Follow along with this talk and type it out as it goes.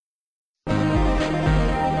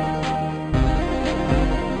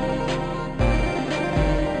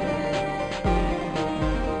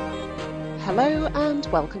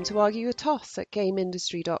Welcome to Argue a Toss at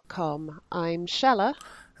GameIndustry.com. I'm Shella.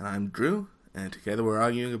 And I'm Drew, and together we're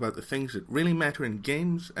arguing about the things that really matter in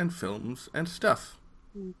games and films and stuff.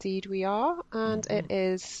 Indeed we are, and it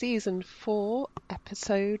is Season 4,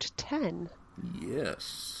 Episode 10.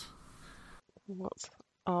 Yes. What's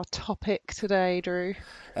our topic today, Drew?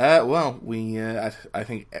 I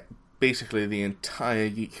think basically the entire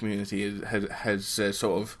geek community has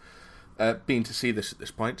sort of been to see this at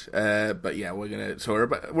this point. But yeah, we're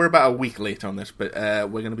about a week late on this, but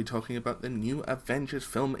we're gonna be talking about the new Avengers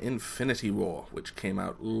film, Infinity War, which came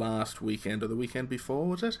out last weekend or the weekend before,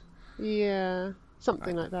 was it? Yeah.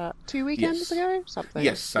 Something like that. 2 weekends ago? Something.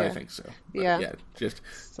 Yes, yeah. I think so. But yeah. Just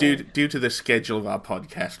due to the schedule of our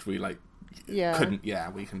podcast, we couldn't.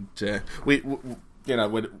 Yeah, we can. We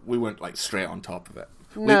weren't like straight on top of it.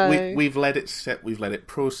 No. We've let it sit, we've let it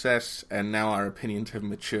process, and now our opinions have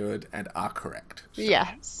matured and are correct. So.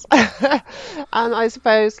 Yes. And I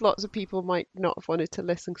suppose lots of people might not have wanted to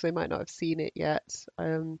listen because they might not have seen it yet.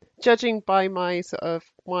 Judging by my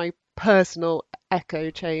personal echo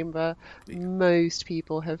chamber, most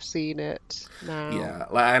people have seen it now. Yeah,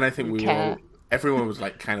 and I think everyone was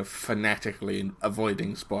like kind of fanatically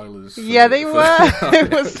avoiding spoilers. They were. It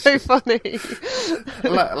was so funny.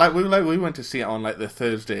 We went to see it on like the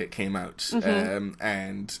Thursday it came out,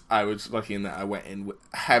 and I was lucky in that I went in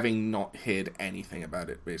having not heard anything about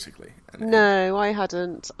it basically. No, I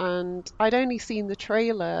hadn't, and I'd only seen the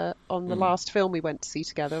trailer on the last film we went to see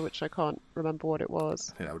together, which I can't remember what it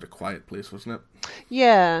was. I think that was A Quiet Place, wasn't it?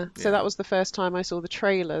 Yeah, so that was the first time I saw the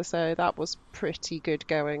trailer, so that was pretty good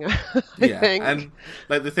going, I think. And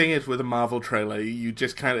like the thing is with a Marvel trailer, you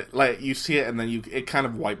just kind of like you see it and then it kind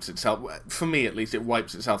of wipes itself. For me, at least, it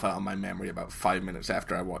wipes itself out of my memory about 5 minutes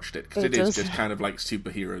after I watched it because it is just kind of like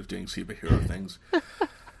superheroes doing superhero things,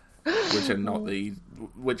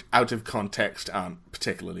 which out of context aren't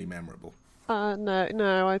particularly memorable.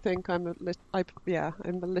 No, I think I'm a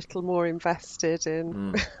little more invested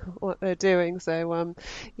in what they're doing. So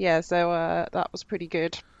that was pretty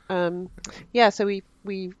good. So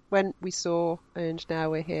we went, we saw, and now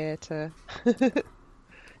we're here to.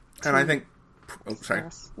 And I think. Oh, sorry.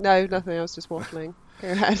 No, nothing. I was just waffling. Go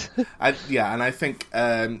ahead. And I think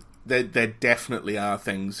there definitely are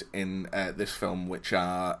things in this film which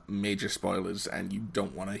are major spoilers, and you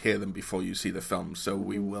don't want to hear them before you see the film. So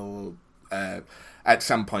we will. At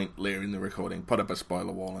some point later in the recording, put up a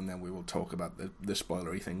spoiler wall, and then we will talk about the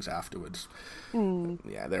spoilery things afterwards.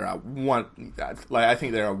 Yeah, there are I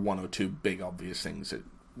think there are one or two big obvious things that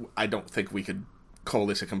I don't think we could call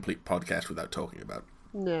this a complete podcast without talking about.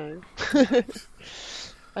 No.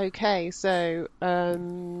 Okay, so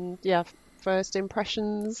first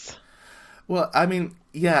impressions. Well, I mean,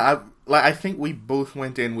 yeah, I think we both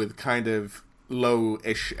went in with kind of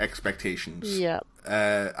low-ish expectations. Yeah.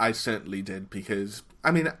 I certainly did because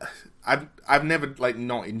I mean I've never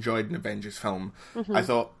not enjoyed an Avengers film. I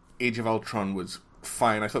thought Age of Ultron was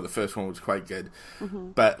fine. I thought the first one was quite good,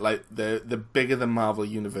 but the bigger the Marvel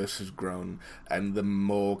universe has grown and the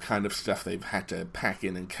more kind of stuff they've had to pack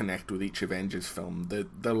in and connect with each Avengers film,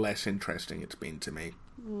 the less interesting it's been to me.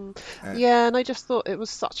 And I just thought it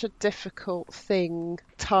was such a difficult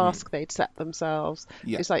task they'd set themselves.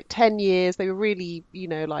 Yeah. It's like 10 years. They were really,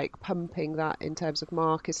 pumping that in terms of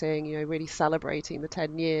marketing, really celebrating the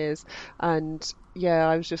 10 years. And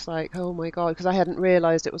I was just like, oh my God, because I hadn't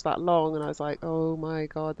realised it was that long. And I was like, oh my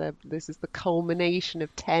God, this is the culmination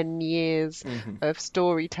of 10 years of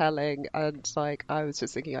storytelling. And I was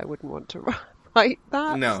just thinking I wouldn't want to write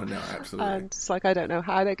that. No, absolutely. And it's I don't know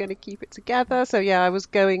how they're going to keep it together. So I was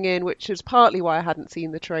going in, which is partly why I hadn't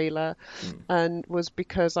seen the trailer, and was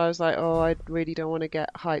because I was like, oh, I really don't want to get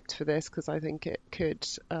hyped for this because I think it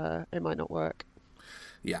might not work.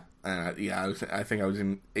 Yeah, I think I was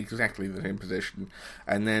in exactly the same position,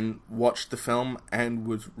 and then watched the film and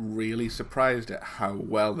was really surprised at how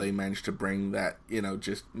well they managed to bring that,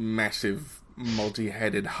 just massive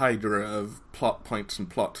multi-headed hydra of plot points and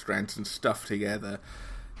plot strands and stuff together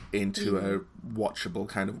into a watchable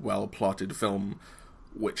kind of well-plotted film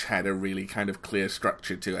which had a really kind of clear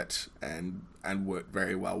structure to it and worked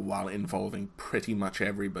very well while involving pretty much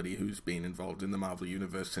everybody who's been involved in the Marvel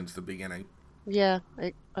Universe since the beginning. Yeah,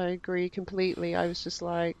 I agree completely. I was just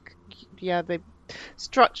like, they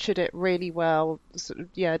structured it really well.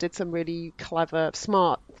 Did some really clever,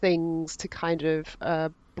 smart things to kind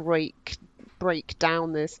of break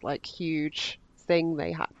down this huge thing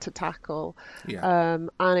they had to tackle.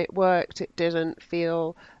 And it worked. It didn't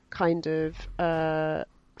feel kind of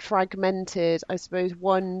fragmented. I suppose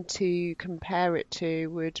one to compare it to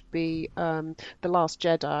would be The Last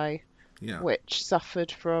Jedi. Yeah. which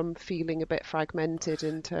suffered from feeling a bit fragmented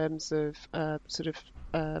in terms of sort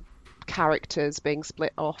of characters being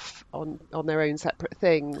split off on their own separate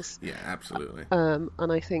things. Yeah, absolutely. And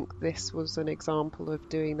I think this was an example of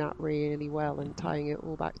doing that really well and tying it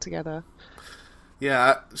all back together.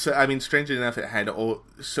 Yeah, so I mean, strangely enough, it had all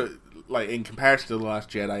so like in comparison to the Last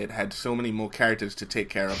Jedi, it had so many more characters to take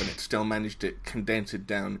care of, and it still managed to condense it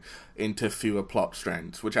down into fewer plot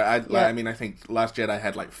strands. Which Yeah. I mean, I think Last Jedi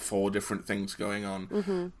had like 4 different things going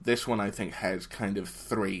on. This one, I think, has kind of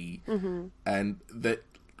 3, and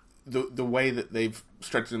the way that they've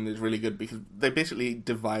structured them is really good because they basically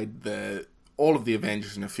divide the all of the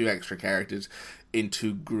Avengers and a few extra characters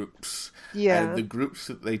into groups. Yeah. The groups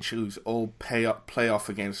that they choose all play off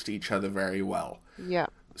against each other very well. Yeah.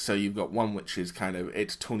 So you've got one which is kind of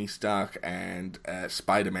it's Tony Stark and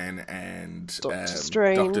Spider-Man and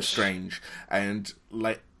Doctor Strange, and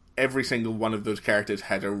like every single one of those characters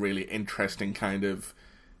had a really interesting kind of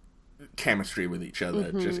chemistry with each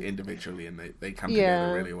other just individually, and they come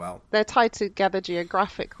together really well. They're tied together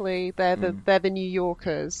geographically. They're the New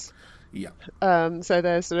Yorkers. Yeah. So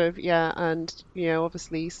they're sort of, yeah, and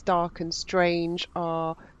obviously Stark and Strange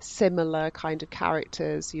are similar kind of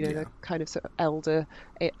characters. They're kind of sort of elder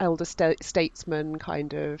statesman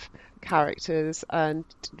kind of characters,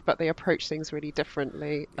 but they approach things really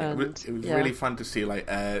differently. Yeah, And it was really fun to see like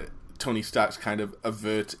Tony Stark's kind of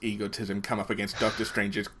overt egotism come up against Doctor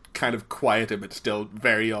Strange's kind of quieter but still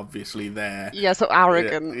very obviously there. Yeah, so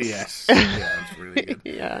arrogance. Yes, yeah, it's really good.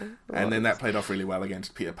 Yeah, and then that played off really well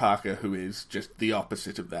against Peter Parker, who is just the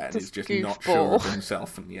opposite of that, and is just goofball. not sure of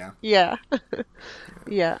himself, and yeah.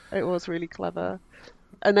 Yeah, it was really clever.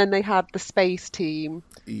 And then they had the space team.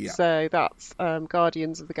 Yeah. So that's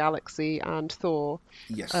Guardians of the Galaxy and Thor.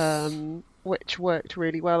 Yes. Which worked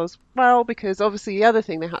really well as well, because obviously the other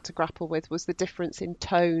thing they had to grapple with was the difference in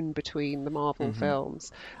tone between the Marvel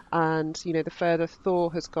films. And, the further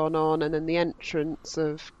Thor has gone on, and then the entrance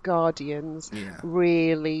of Guardians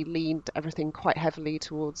really leaned everything quite heavily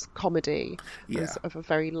towards comedy and sort of a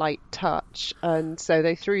very light touch. And so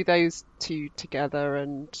they threw those two together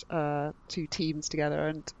and two teams together,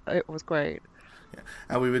 and it was great. Yeah.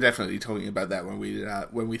 And we were definitely talking about that when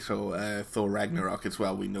we saw Thor Ragnarok as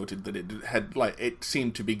well. We noted that it had it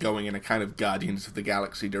seemed to be going in a kind of Guardians of the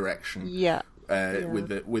Galaxy direction.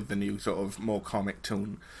 With the new sort of more comic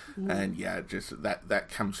tone, and just that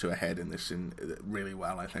comes to a head in this really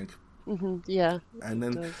well, I think. Yeah. And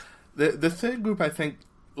then the third group, I think,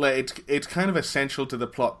 it's kind of essential to the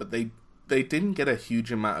plot, but they didn't get a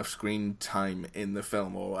huge amount of screen time in the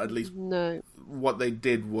film, or at least what they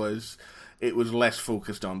did was. It was less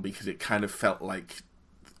focused on because it kind of felt like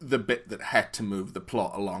the bit that had to move the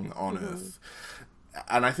plot along on Earth,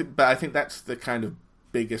 and I think that's the kind of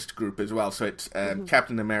biggest group as well. So it's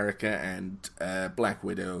Captain America and Black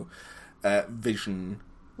Widow, Vision,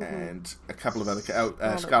 and a couple of other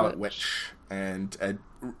Scarlet Witch and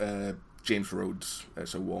James Rhodes,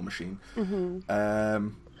 so War Machine,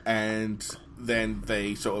 and then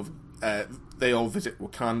they sort of. They all visit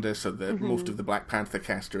Wakanda, so most of the Black Panther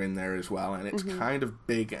cast are in there as well, and it's kind of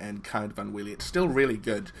big and kind of unwieldy. It's still really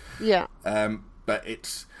good, but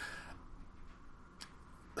it's.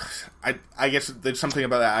 I guess there's something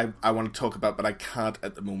about that I want to talk about, but I can't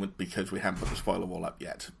at the moment because we haven't put the spoiler wall up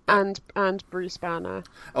yet. And Bruce Banner.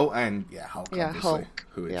 Oh, and Hulk, obviously, Hulk,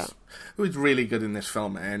 who is really good in this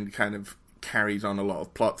film and kind of carries on a lot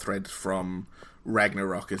of plot threads from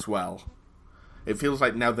Ragnarok as well. It feels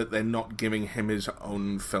like now that they're not giving him his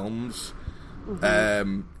own films,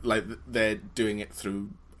 like they're doing it through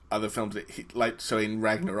other films. So in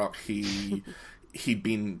Ragnarok, he'd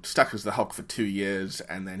been stuck as the Hulk for 2 years,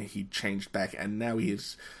 and then he changed back, and now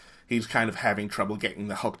he's kind of having trouble getting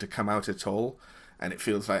the Hulk to come out at all, and it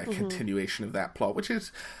feels like a continuation of that plot, which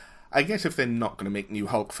is, I guess, if they're not going to make new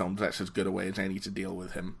Hulk films, that's as good a way as any to deal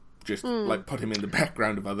with him. Just put him in the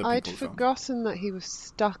background of other people's films. I'd forgotten that he was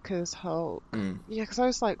stuck as Hulk. Yeah, because I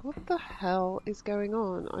was like, what the hell is going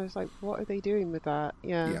on? I was like, what are they doing with that?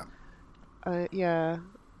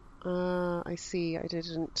 I see. I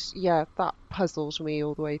didn't. Yeah, that puzzled me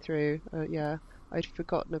all the way through. I'd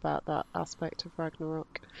forgotten about that aspect of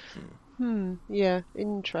Ragnarok. Yeah,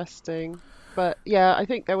 interesting. But yeah, I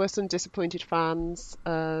think there were some disappointed fans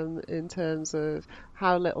in terms of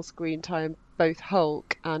how little screen time both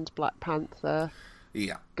Hulk and Black Panther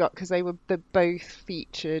got, because they both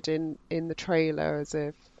featured in the trailer as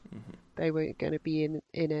if they were going to be in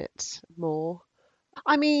it more.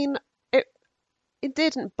 I mean, it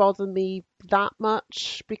didn't bother me that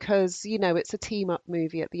much because it's a team up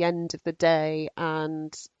movie at the end of the day,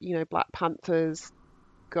 and Black Panther's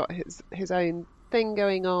got his own thing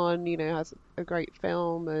going on, has a great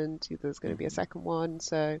film, and there's going to be a Mhm. second one.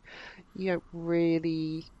 So you don't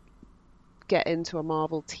really get into a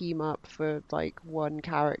Marvel team up for like one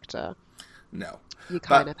character. No, You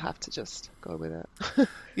kind but of have to just go with it.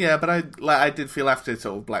 yeah, but I did feel after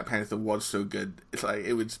sort of Black Panther was so good. It's like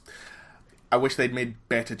it was. I wish they'd made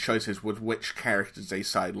better choices with which characters they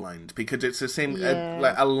sidelined, because it's the same.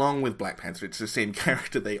 Yeah, Along with Black Panther, it's the same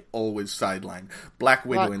character they always sideline. Black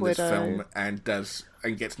Widow Black in this Widow. film and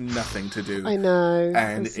gets nothing to do, I know,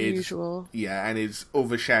 and as it's usual. and is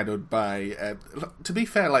overshadowed by. To be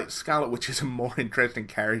fair, like Scarlet Witch is a more interesting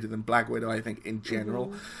character than Black Widow, I think, in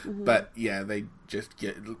general. But yeah, they just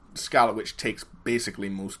get Scarlet Witch takes basically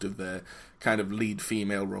most of the kind of lead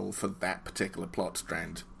female role for that particular plot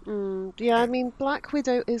strand. Yeah, I And, mean, Black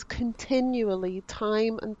Widow is continually,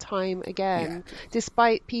 time and time yeah, again,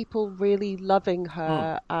 despite people really loving mm,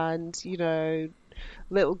 her and,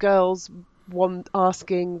 little girls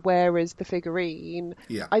asking, where is the figurine?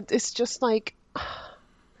 yeah, It's just like,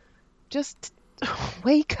 just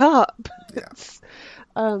wake up. yeah.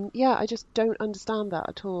 Yeah, I just don't understand that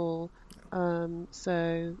at all.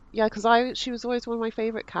 So yeah, because she was always one of my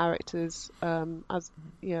favorite characters. As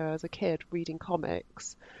a kid reading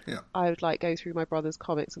comics, Yeah. I would like go through my brother's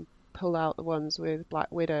comics and pull out the ones with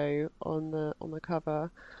Black Widow on the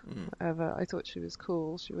cover. Mm. Whatever. I thought she was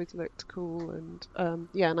cool. She always looked cool, and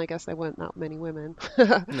and I guess there weren't that many women.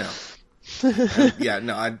 No. Yeah,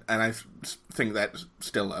 no, I think that's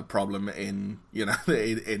still a problem in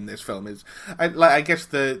in this film is I guess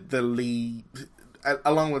the lead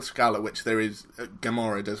along with Scarlet Witch there is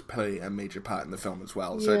Gamora does play a major part in the film as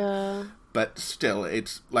well. So, Yeah. but still,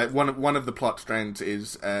 it's like one of the plot strands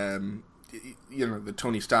is the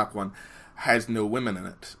Tony Stark one has no women in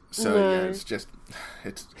it. So yeah, No. it's just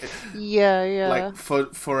it's Yeah, yeah. like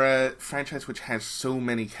for a franchise which has so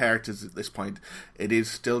many characters at this point, it is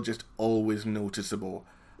still just always noticeable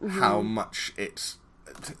how much it's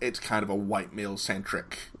kind of a white male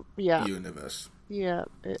centric Yeah. universe. Yeah,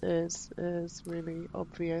 it is. It is really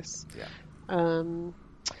obvious. Yeah. Um,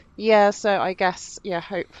 yeah, so I guess,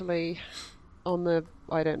 hopefully on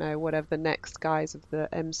I don't know, whatever the next guise of the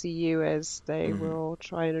MCU is, they Hmm. will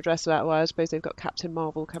try and address that. Well, I suppose they've got Captain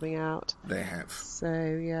Marvel coming out. They have.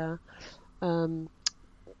 So, yeah. Um,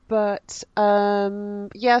 so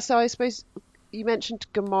I suppose you mentioned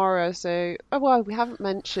Gamora, so, we haven't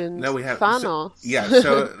mentioned No, we have. Thanos.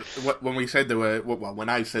 So when we said there were, well, when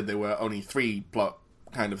I said there were only 3 plot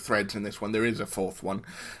kind of threads in this one, there is a 4th one,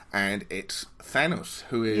 and it's Thanos,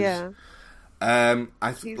 who is. Yeah.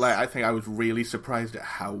 I think I was really surprised at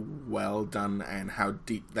how well done and how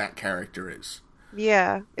deep that character is.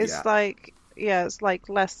 Yeah, Yeah. it's like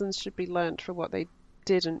lessons should be learned for what they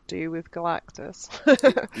didn't do with Galactus.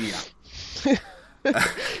 Yeah.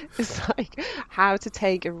 It's like how to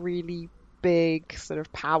take a really big, sort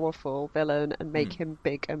of powerful villain and make him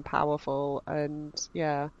big and powerful and,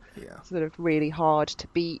 Yeah. sort of really hard to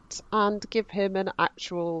beat and give him an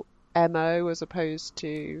actual MO as opposed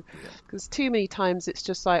to, because too many times it's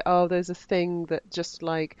just like, oh, there's a thing that just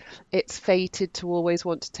like it's fated to always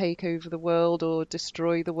want to take over the world or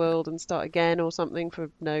destroy the world and start again or something for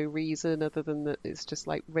no reason other than that it's just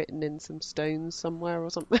like written in some stones somewhere or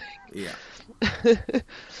something. Yeah.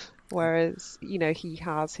 Whereas, he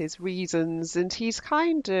has his reasons and he's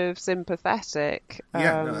kind of sympathetic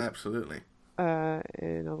Yeah. No, absolutely.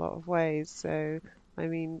 in a lot of ways. So, I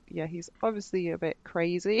mean, yeah, he's obviously a bit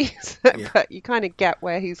crazy, Yeah. but you kind of get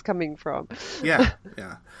where he's coming from. Yeah.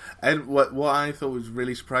 Yeah. And what I thought was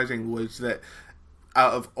really surprising was that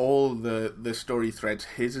out of all the story threads,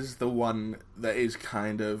 his is the one that is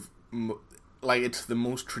kind of like it's the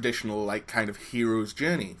most traditional, like kind of hero's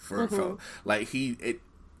journey for a film. Like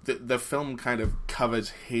the film kind of covers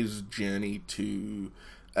his journey to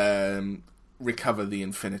recover the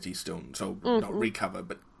Infinity Stone. So not recover,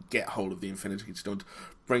 but get hold of the Infinity Stones,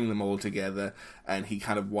 bring them all together, and he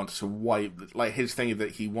kind of wants to wipe. Like his thing is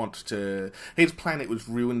that he wants to. His planet was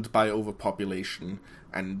ruined by overpopulation,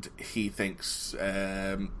 and he thinks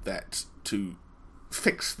that to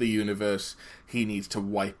fix the universe, he needs to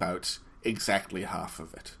wipe out exactly half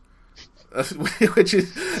of it. Which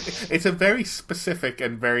is, it's a very specific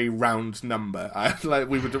and very round number.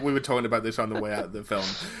 We were talking about this on the way out of the film.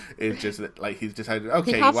 It's just that like he's decided,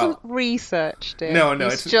 okay, He hasn't researched it. No,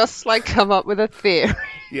 He's it's just like come up with a theory.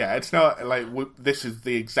 yeah, it's not like this is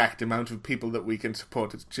the exact amount of people that we can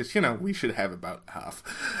support. It's just we should have about half.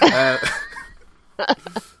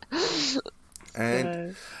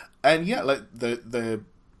 And yeah, like the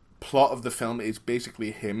plot of the film is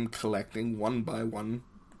basically him collecting one by one,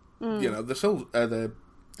 the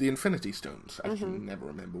the Infinity Stones. I Hmm. can never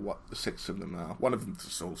remember what the 6 of them are. One of them's the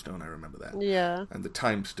Soul Stone, I remember that. Yeah. And the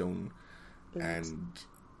Time Stone, And and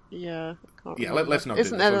yeah, I can't yeah, remember. let's not do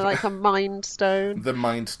Isn't this. there like a Mind Stone? The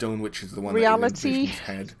Mind Stone, which is the one that is in Reality? Vision's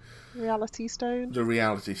head. Reality Stone? The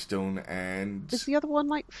Reality Stone, and Is the other one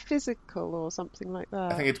like physical or something like I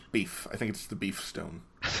that? think it's Beef. I think it's the Beef Stone.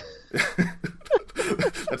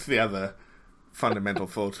 That's the other fundamental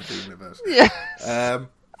fault of the universe. Yes.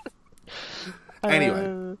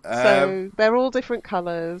 Anyway, So they're all different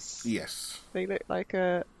colours. yes. They look like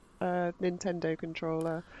a Nintendo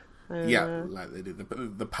controller. Yeah, like they do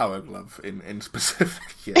the Power Glove in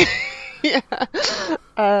specific. Yeah, Yeah.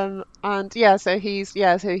 And so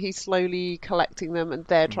he's slowly collecting them, and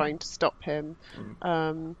they're trying to stop him.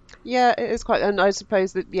 Yeah, it is quite, and I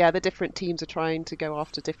suppose that the different teams are trying to go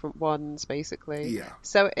after different ones, basically. yeah,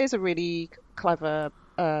 So it is a really clever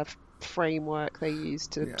framework they use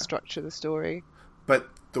to yeah. structure the story. But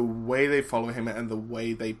the way they follow him and the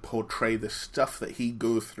way they portray the stuff that he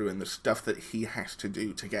goes through and the stuff that he has to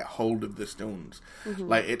do to get hold of the stones,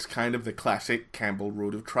 like it's kind of the classic Campbell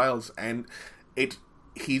Road of Trials, and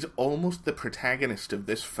he's almost the protagonist of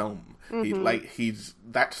this film.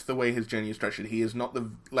 That's the way his journey is structured. He is not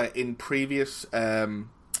in previous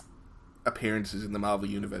appearances in the Marvel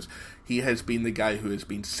Universe, he has been the guy who has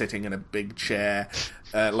been sitting in a big chair,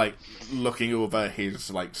 looking over his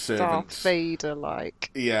servants. Darth Vader,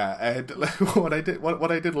 Yeah, and what I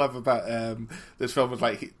did love about this film was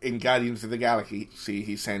in Guardians of the Galaxy,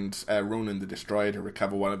 he sends Ronan the Destroyer to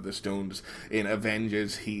recover one of the stones. In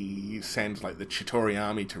Avengers, he sends the Chitauri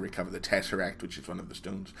army to recover the Tesseract, which is one of the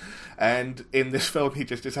stones. And in this film, he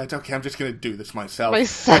just decides, okay, I'm just going to do this myself.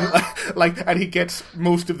 And he gets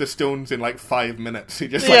most of the stones in 5 minutes. He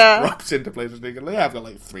just drops into places and he goes, I've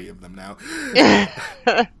got 3 of them now.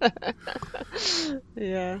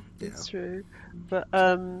 Yeah, it's true. But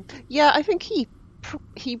I think he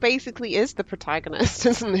basically is the protagonist,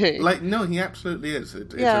 isn't he? No, he absolutely is.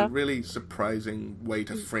 It's a really surprising way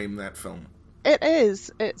to frame that film. It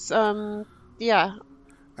is. It's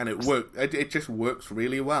and it worked. It just works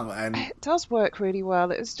really well, and it does work really well.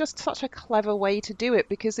 It's just such a clever way to do it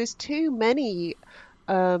because there's too many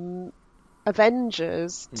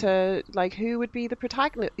Avengers to who would be the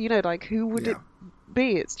protagonist. Who would it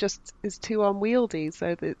be? It's too unwieldy.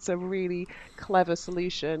 So it's a really clever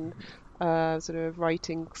solution, sort of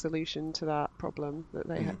writing solution to that problem that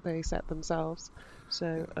they set themselves.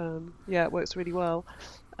 So it works really well.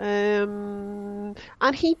 And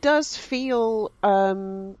he does feel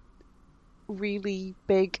really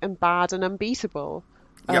big and bad and unbeatable.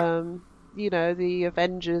 Yep. The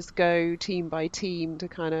Avengers go team by team to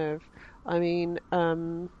kind of,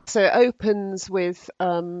 so it opens with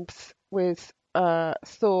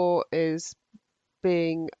Thor is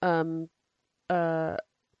being Thanos.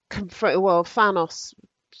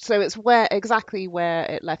 So it's exactly where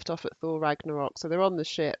it left off at Thor Ragnarok. So they're on the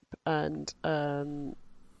ship and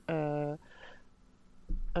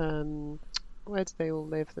where do they all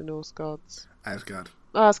live, the Norse gods? Asgard.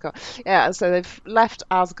 Asgard. Yeah, so they've left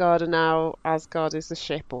Asgard and now Asgard is the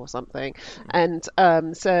ship or something. And so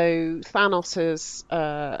Thanos has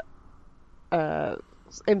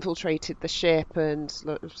infiltrated the ship and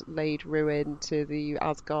laid ruin to the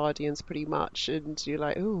Asgardians pretty much. And you're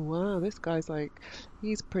like, oh, wow, this guy's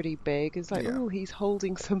he's pretty big. It's oh, he's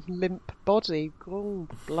holding some limp body. Oh,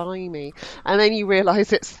 blimey. And then you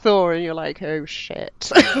realise it's Thor and you're like, oh,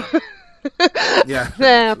 shit. Yeah,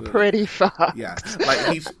 they're pretty fucked. Yeah,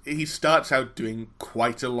 he starts out doing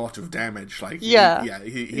quite a lot of damage.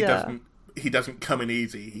 He doesn't come in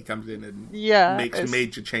easy. He comes in and makes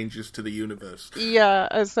major changes to the universe. Yeah,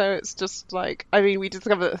 and so it's just we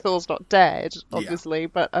discover that Thor's not dead, obviously,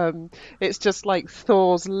 but it's just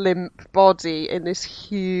Thor's limp body in this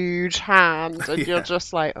huge hand, and you're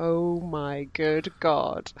just oh my good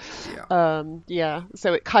God.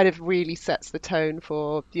 So it kind of really sets the tone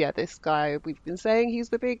for, this guy, we've been saying he's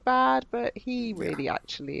the big bad, but he really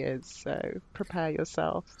actually is, so prepare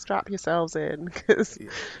yourself, strap yourselves in, because...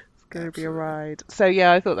 Going to be a ride. So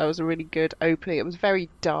I thought that was a really good opening. It was very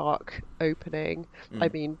dark opening.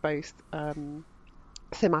 Both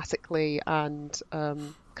thematically and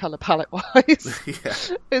colour palette wise.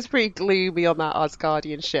 It was pretty gloomy on that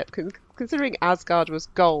Asgardian ship, considering Asgard was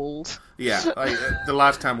gold. The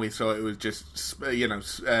last time we saw it was just even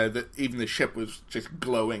the ship was just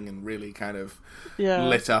glowing and really kind of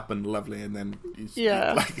lit up and lovely, and then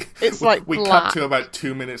we cut to about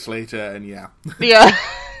 2 minutes later, and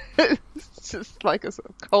it's just like a sort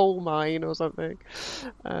of coal mine or something.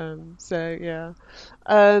 And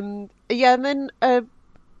then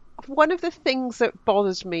one of the things that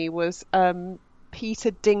bothered me was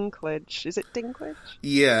Peter Dinklage. Is it Dinklage?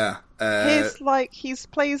 Yeah, He's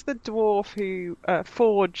plays the dwarf who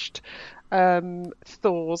forged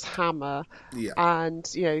Thor's hammer, yeah, and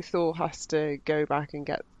Thor has to go back and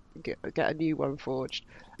get a new one forged.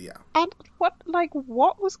 yeah, And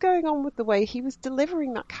what was going on with the way he was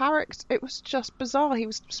delivering that character? It was just bizarre. He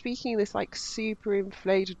was speaking this like super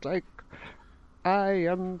inflated, like, I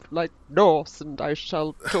am like Norse and I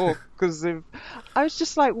shall talk as if. I was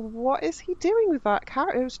just like, what is he doing with that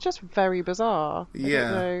character? It was just very bizarre. I don't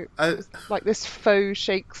yeah. know. It was like this faux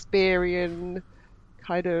Shakespearean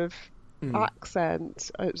kind of accent.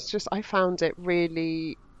 It's just, I found it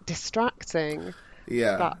really distracting,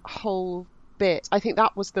 Yeah, that whole bit. I think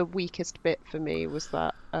that was the weakest bit for me, was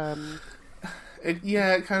that kind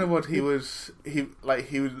of what he was.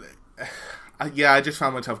 Yeah, I just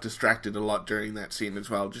found myself distracted a lot during that scene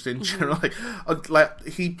as well. Just in general, like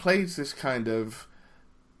he plays this kind of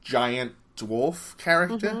giant dwarf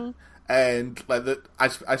character, and like that.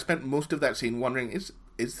 I spent most of that scene wondering, is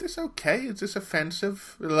this okay? Is this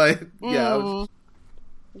offensive? Like, yeah,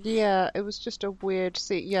 it was just a weird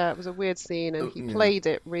scene. Yeah, it was a weird scene, and he played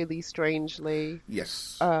it really strangely.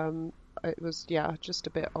 Yes. It was, just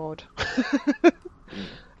a bit odd.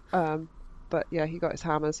 But yeah, he got his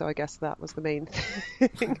hammer, so I guess that was the main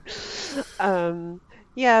thing. So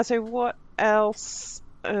what else?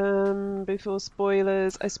 Before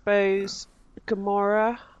spoilers, I suppose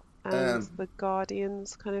Gamora and the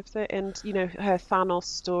Guardians kind of thing, and her Thanos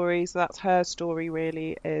story. So that's her story,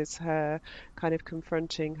 really, is her kind of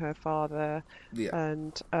confronting her father,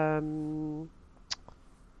 and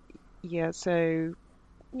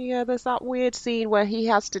there's that weird scene where he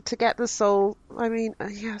has to get the soul. I mean,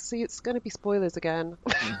 see, it's going to be spoilers again.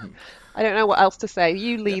 I don't know what else to say.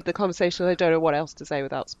 You lead the conversation. I don't know what else to say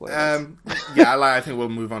without spoilers. I think we'll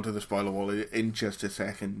move on to the spoiler wall in just a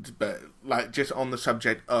second. But like, just on the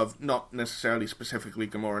subject of not necessarily specifically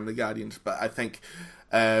Gamora and the Guardians, but I think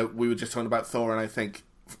we were just talking about Thor, and I think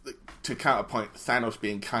to counterpoint Thanos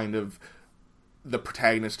being kind of the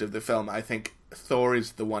protagonist of the film, I think Thor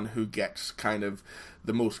is the one who gets kind of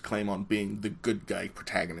the most claim on being the good guy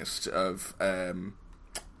protagonist of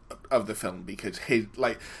the film, because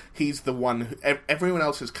he's the one who, everyone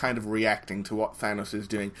else is kind of reacting to what Thanos is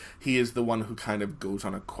doing. He is the one who kind of goes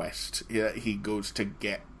on a quest. He goes to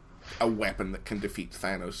get a weapon that can defeat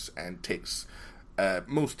Thanos, and takes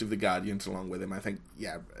most of the Guardians along with him. I think,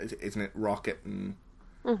 isn't it Rocket and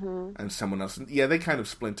someone else? Yeah, they kind of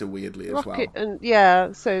splinter weirdly as well. And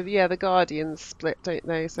the Guardians split, don't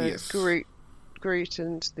they? So yes. It's Groot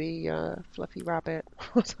and the fluffy rabbit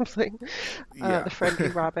or something. The friendly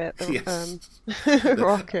rabbit,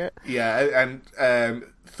 Rocket. Yeah, and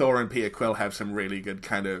Thor and Peter Quill have some really good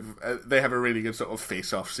kind of. They have a really good sort of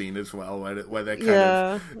face-off scene as well, where they're kind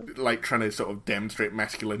of like trying to sort of demonstrate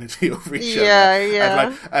masculinity over each other.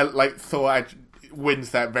 Yeah. And like Thor wins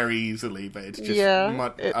that very easily, but it's just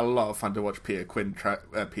a lot of fun to watch Peter Quill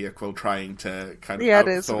trying to kind of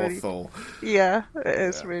out-Thor Thor. Yeah, it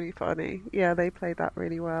is really funny. Yeah, they played that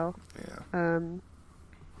really well. Yeah.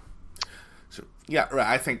 So right.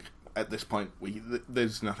 I think at this point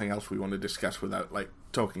there's nothing else we want to discuss without like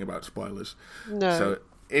talking about spoilers. No. So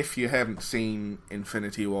if you haven't seen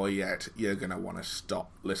Infinity War yet, you're gonna want to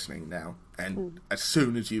stop listening now. And as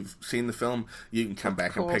soon as you've seen the film, you can come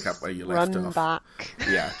back and pick up where you left off. Run back.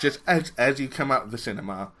 Yeah, just as you come out of the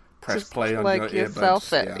cinema, press play on your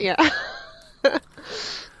earbuds.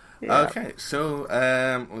 Okay, so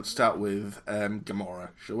let's start with Gamora,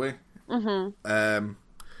 shall we?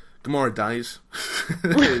 Gamora dies.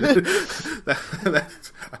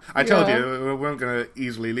 I told you we weren't going to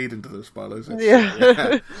easily lead into the spoilers.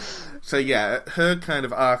 So her kind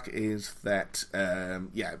of arc is that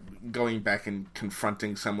going back and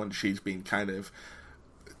confronting someone she's been kind of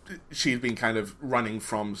running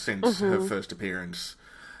from since her first appearance,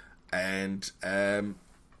 and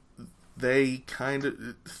they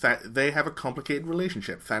have a complicated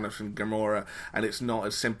relationship, Thanos and Gamora, and it's not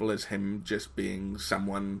as simple as him just being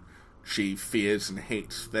someone she fears and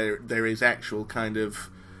hates. There is actual kind of,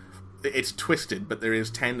 it's twisted, but there is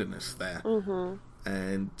tenderness there,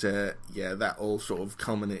 and that all sort of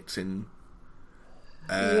culminates in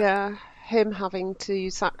him having to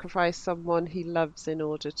sacrifice someone he loves in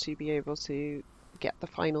order to be able to get the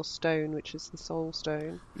final stone, which is the Soul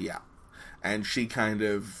Stone. Yeah, and she kind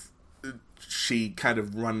of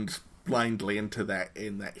runs blindly into that,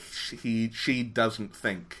 in that she doesn't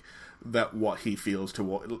think that what he feels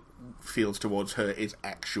towards her is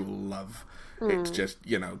actual love. It's just,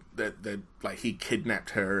 that like he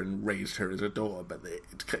kidnapped her and raised her as a daughter, but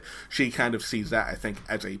she kind of sees that, I think,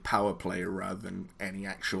 as a power play rather than any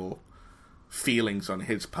actual feelings on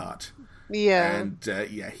his part. Yeah. And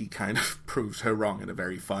he kind of proves her wrong in a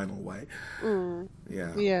very final way. Mm.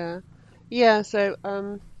 Yeah. Yeah. Yeah, so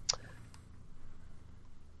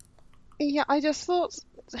yeah, I just thought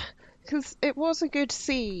because it was a good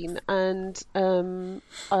scene, and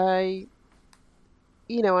I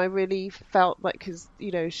I really felt like because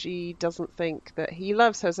she doesn't think that he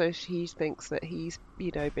loves her, so she thinks that he's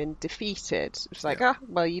been defeated. It's like, Yeah.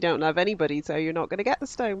 well, you don't love anybody, so you're not going to get the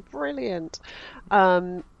stone. Brilliant.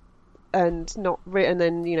 Um, and not and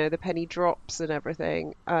then the penny drops and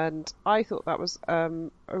everything, and I thought that was a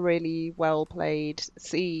really well played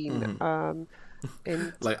scene.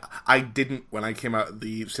 In Like, I didn't when I came out of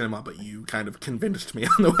the cinema, but you kind of convinced me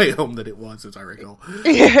on the way home that it was, as I recall.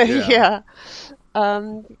 yeah, Yeah.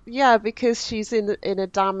 yeah. Yeah, because she's in a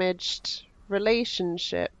damaged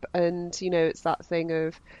relationship, and it's that thing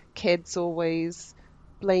of kids always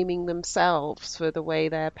blaming themselves for the way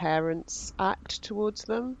their parents act towards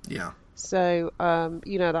them. Yeah. So,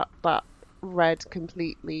 that read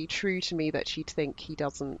completely true to me that she'd think he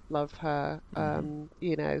doesn't love her.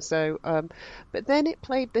 So, but then it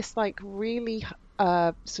played this like really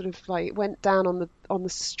sort of like went down on the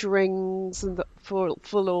strings and the full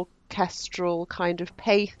orchestral kind of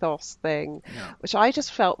pathos thing, Yeah. which I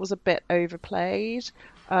just felt was a bit overplayed.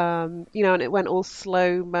 And it went all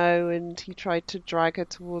slow mo, and he tried to drag her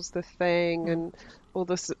towards the thing, and all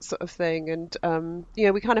this sort of thing. And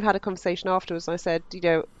we kind of had a conversation afterwards. And I said,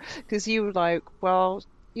 because you were like, well,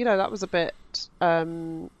 that was a bit, I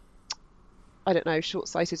don't know,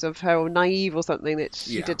 short-sighted of her or naive or something, that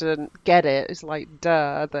she didn't get it. It's like,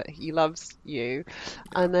 duh, that he loves you.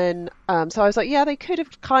 And then, so I was like, yeah, they could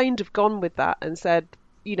have kind of gone with that and said,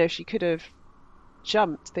 she could have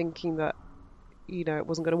jumped thinking that it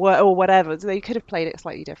wasn't going to work or whatever. So they could have played it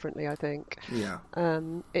slightly differently, I think. Yeah.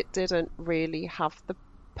 It didn't really have the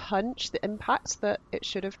punch, the impact that it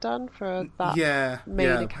should have done for that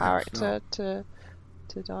main character to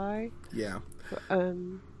die. Yeah. But,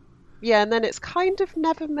 yeah, and then it's kind of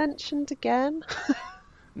never mentioned again.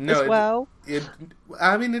 No, as well.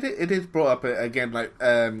 I mean, it is brought up again. Like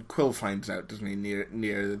Quill finds out, doesn't he,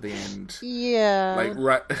 near the end? Yeah. Like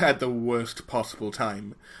right at the worst possible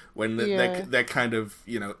time, when they're kind of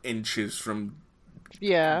inches from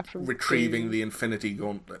retrieving the Infinity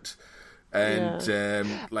Gauntlet, and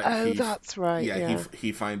that's right. Yeah,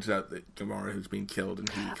 he finds out that Gamora has been killed, and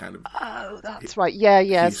he kind of that's right.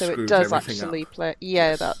 Yeah. So it does actually up. play.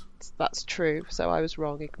 Yeah, yes. That's true. So I was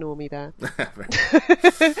wrong. Ignore me there.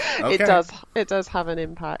 Okay. It does have an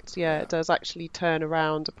impact. Yeah, it does actually turn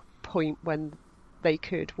around a point when they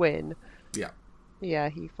could win. Yeah. Yeah,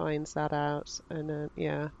 he finds that out, and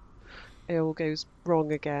it all goes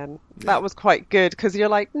wrong again. Yeah. That was quite good, because you're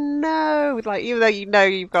like, no, like even though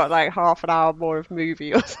you've got like half an hour more of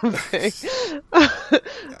movie or something,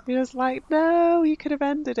 you're just like, no, you could have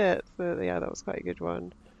ended it. So yeah, that was quite a good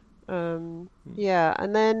one. Yeah,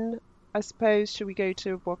 and then I suppose should we go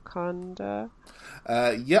to Wakanda?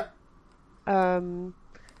 Yep.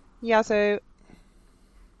 Yeah, so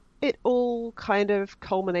it all kind of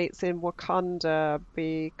culminates in Wakanda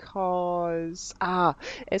because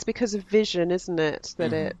it's because of Vision, isn't it,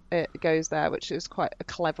 that it goes there, which is quite a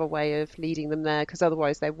clever way of leading them there, because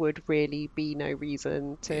otherwise there would really be no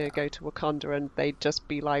reason to go to Wakanda, and they'd just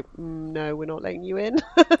be like, no, we're not letting you in.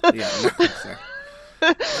 Yeah, no, exactly.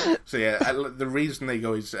 So yeah, the reason they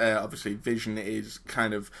go is obviously Vision is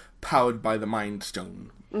kind of powered by the Mind Stone,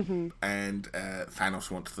 and Thanos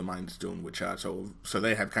wants the Mind Stone, which are so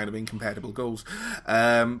they have kind of incompatible goals,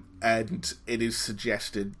 and it is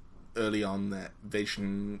suggested early on that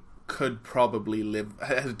Vision could probably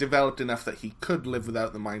has developed enough that he could live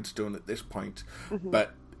without the Mind Stone at this point,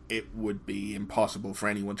 but it would be impossible for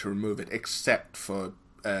anyone to remove it except for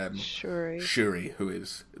Shuri, who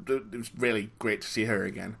is, it was really great to see her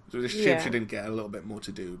again. So the ship she didn't get a little bit more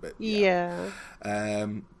to do, but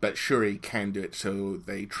but Shuri can do it. So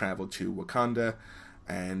they travel to Wakanda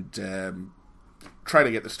and try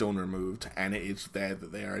to get the stone removed, and it is there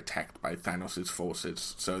that they are attacked by Thanos'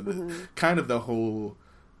 forces. So kind of the whole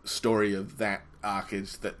story of that arc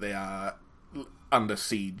is that they are under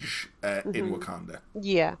siege in Wakanda.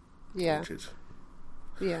 Yeah.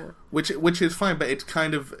 Which is fine, but it's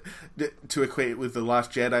kind of, to equate it with The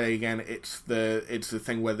Last Jedi again, it's the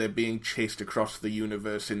thing where they're being chased across the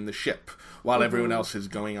universe in the ship while everyone else is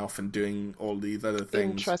going off and doing all these other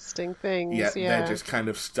things. Interesting things. Yeah, they're just kind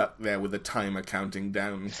of stuck there with a timer counting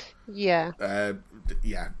down. Yeah. That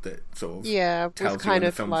sort of tells with kind you when of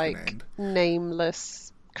the film's like gonna end.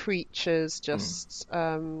 nameless creatures just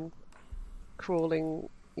crawling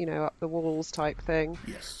up the walls type thing.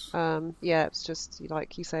 Yes. Yeah, it's just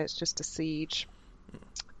like you say, it's just a siege.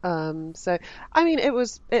 So I mean, it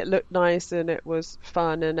looked nice and it was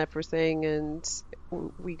fun and everything, and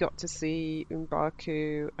we got to see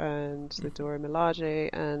M'Baku and the Dora Milaje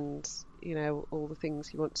and all the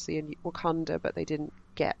things you want to see in Wakanda, but they didn't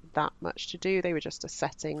get that much to do. They were just a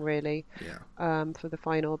setting really, for the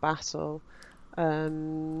final battle.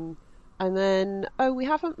 And then we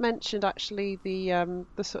haven't mentioned actually the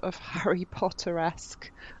sort of Harry Potter-esque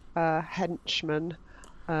henchman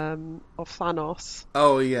of Thanos.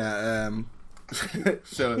 Oh yeah.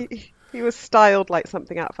 So he was styled like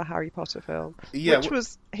something out of a Harry Potter film, yeah, which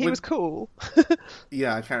was was cool.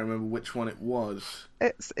 Yeah, I can't remember which one it was.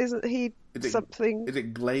 Isn't he something? Is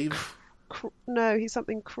it Glaive? No, he's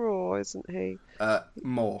something Craw, isn't he?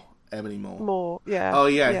 Moore. Ebony Moore. Moore, yeah. Oh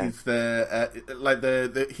yeah, he's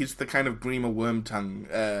he's the kind of Grima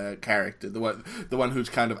Wormtongue character, the one who's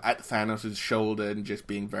kind of at Thanos' shoulder and just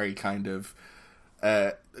being very kind of.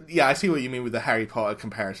 Yeah, I see what you mean with the Harry Potter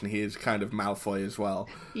comparison. He is kind of Malfoy as well.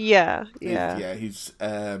 Yeah. He's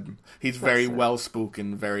very well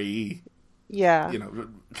spoken, very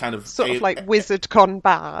kind of sort of like wizard gone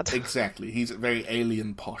bad. Exactly, he's very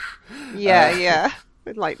alien posh. Yeah.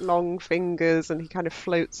 With like long fingers, and he kind of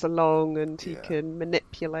floats along, and he can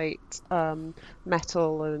manipulate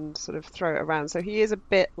metal and sort of throw it around. So he is a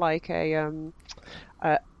bit like a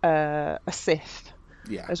Sith.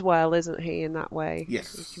 Yeah. As well, isn't he, in that way?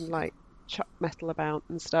 Yes. He can like chuck metal about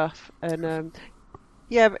and stuff. And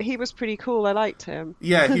but he was pretty cool. I liked him.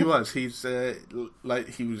 Yeah, he was. He's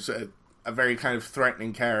he was a very kind of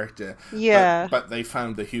threatening character. Yeah. But they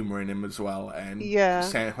found the humor in him as well, and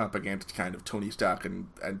set him up against kind of Tony Stark and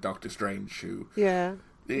Doctor Strange, who that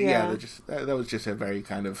was just a very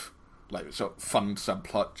kind of like sort of fun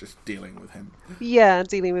subplot, just dealing with him. Yeah,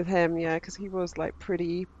 dealing with him, because he was like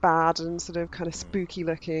pretty bad and sort of kind of spooky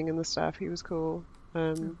looking and the stuff. He was cool.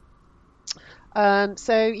 So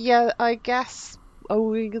yeah, I guess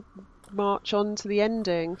we march on to the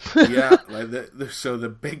ending. Yeah, like so the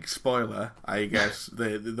big spoiler, I guess,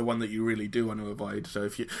 the one that you really do want to avoid. So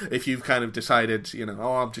if you've kind of decided,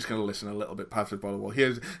 I'm just going to listen a little bit past the bottle. Well,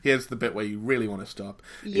 here's the bit where you really want to stop.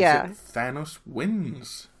 Yeah, Thanos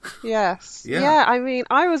wins. Yes. Yeah. I mean,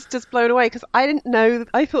 I was just blown away because I didn't know.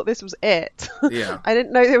 I thought this was it. Yeah. I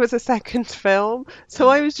didn't know there was a second film, so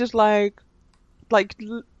I was just like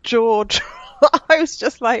George. I was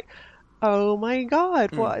just like, oh my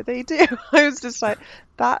god, what did they do? I was just like,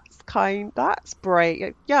 that's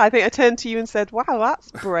brave. Yeah, I think I turned to you and said, wow,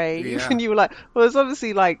 that's brave. Yeah. And you were like, well, it's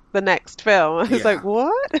obviously like the next film. I was like,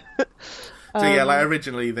 what? So yeah, like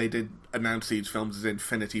originally they did announce these films as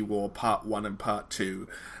Infinity War Part 1 and Part 2,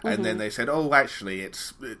 and then they said, oh, actually,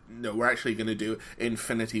 we're actually going to do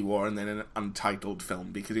Infinity War and then an untitled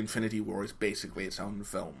film, because Infinity War is basically its own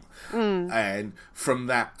film. And from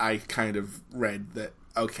that, I kind of read that,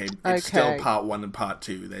 okay, it's still Part 1 and Part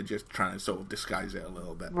 2, they're just trying to sort of disguise it a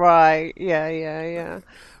little bit. Right, yeah.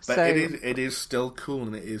 But so... it is still cool,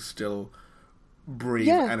 and it is still brief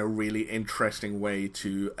and a really interesting way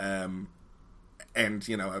to... end,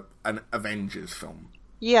 an Avengers film.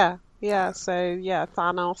 Yeah. So,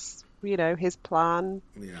 Thanos, his plan.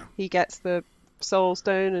 Yeah. He gets the Soul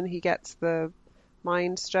Stone and he gets the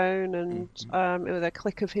Mind Stone, and with a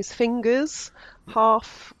click of his fingers,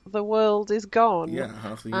 half the world is gone. Yeah,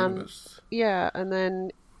 half the universe. And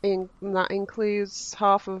then that includes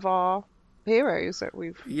half of our heroes that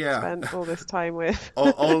we've spent all this time with.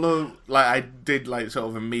 Although, I did, sort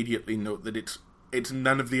of immediately note that it's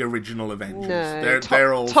none of the original Avengers. No,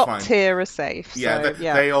 they're all top fine. tier are safe. Yeah, so,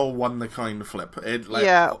 they all won the coin flip.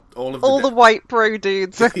 All the white bro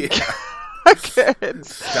dudes are good.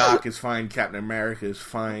 Stark is fine. Captain America is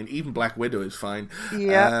fine. Even Black Widow is fine.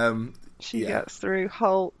 Yeah, she gets through.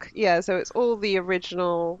 Hulk. Yeah, so it's all the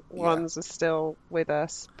original ones are still with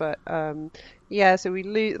us, but so we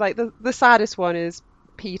lose. Like the saddest one is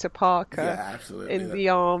Peter Parker in the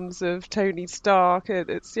arms of Tony Stark, and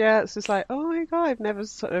it's just like, oh my god, I've never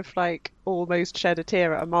sort of almost shed a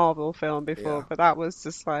tear at a Marvel film before, but that was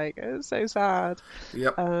just like, it was so sad.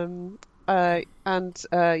 Yep.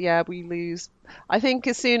 We lose. I think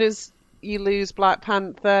as soon as you lose Black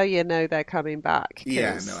Panther, they're coming back.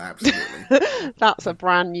 Yeah, no, absolutely. That's a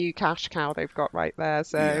brand new cash cow they've got right there.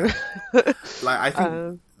 So, I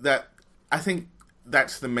think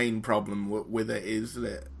that's the main problem with it, is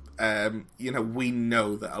that we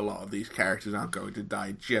know that a lot of these characters aren't going to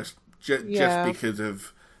die just because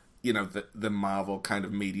of the Marvel kind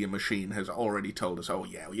of media machine has already told us, oh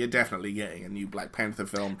yeah, you're definitely getting a new Black Panther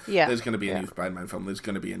film. There's going to be a new Spider-Man film. There's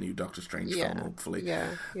going to be a new Doctor Strange film, hopefully.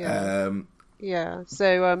 Yeah.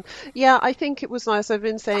 So, yeah, I think it was nice. I've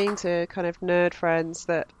been saying to kind of nerd friends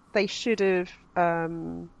that they should have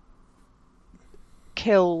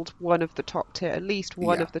killed one of the top tier, at least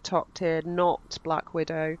one Yeah, of the top tier, not Black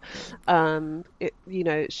Widow.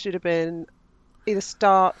 It should have been either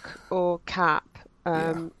Stark or Cap.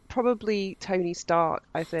 yeah. Probably Tony Stark,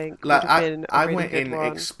 I think, would Like have been a I really went good in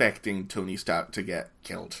one. expecting Tony Stark to get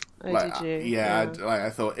killed. Oh, Like, did you? yeah, Yeah. I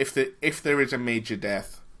thought if there is a major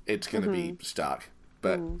death, it's gonna be Stark.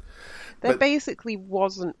 But Mm. There but basically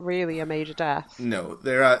wasn't really a major death. no,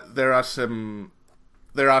 there are some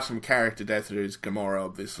character deaths. There's Gamora,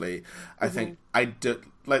 obviously. I think I do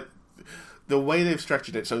like the way they've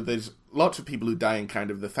structured it. So there's lots of people who die in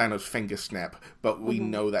kind of the Thanos finger snap, but we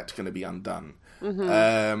know that's going to be undone.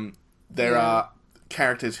 There Yeah. are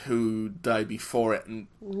characters who die before it, and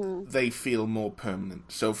they feel more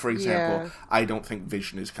permanent. So, for example, Yeah. I don't think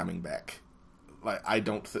Vision is coming back. Like I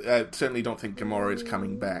don't, certainly don't think Gamora is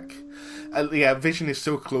coming back. Yeah, Vision is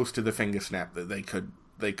so close to the finger snap that they could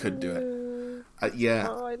do it. Yeah,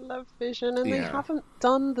 Oh, I love Vision, and they yeah, haven't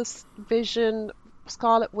done the Vision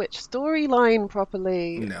Scarlet Witch storyline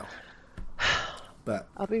properly. no, but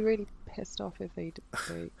I'll be really pissed off if they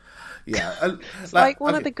do. yeah, It's like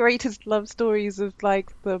one of okay, the greatest love stories of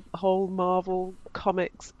like the whole Marvel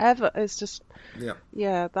comics ever. It's just, yeah,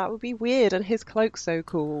 yeah, that would be weird. And his cloak's so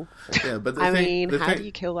cool. yeah. But the I thing, mean, the how do thing,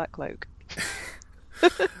 you kill that cloak?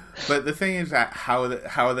 But the thing is that how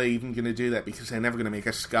are they even going to do that? Because they're never going to make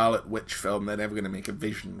a Scarlet Witch film. They're never going to make a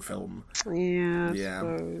Vision film. Yeah, I Yeah.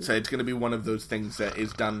 suppose. So it's going to be one of those things that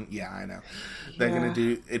is done. Yeah, I know. They're going Yeah.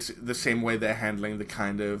 to do. It's the same way they're handling the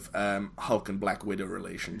kind of Hulk and Black Widow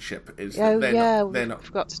relationship. Is Oh, that they're yeah, not. They're we not.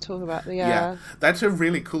 forgot to talk about the, Yeah, that's a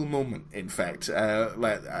really cool moment. In fact,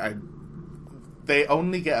 they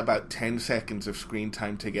only get about 10 seconds of screen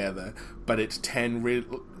time together, but it's 10 real.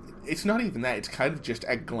 It's not even that. It's kind of just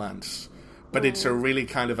a glance, but it's a really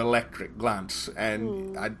kind of electric glance,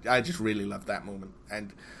 and I just really love that moment.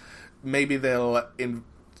 And maybe they're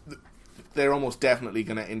almost definitely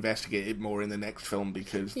going to investigate it more in the next film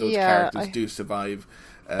because those Yeah, characters do survive.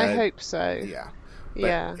 I hope so. Yeah. But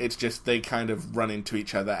Yeah. it's just they kind of run into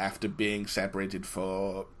each other after being separated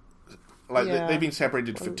for. Like Yeah. they've been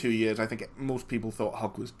separated for 2 years. I think most people thought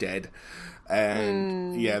Hulk was dead,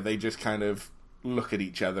 and yeah, they just kind of look at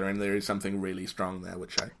each other, and there is something really strong there,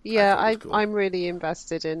 which I Yeah, thought was cool. I'm really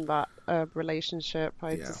invested in that relationship.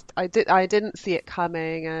 Yeah. I didn't see it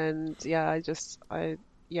coming, and yeah, I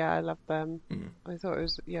love them. Mm. I thought it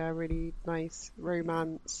was, yeah, a really nice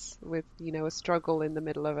romance with, a struggle in the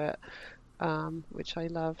middle of it, which I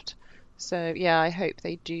loved. So yeah, I hope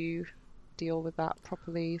they do deal with that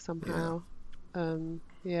properly somehow.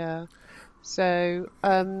 Yeah. So,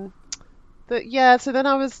 so then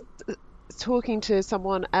I was talking to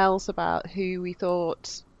someone else about who we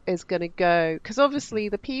thought is going to go, because obviously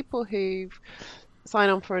the people who've signed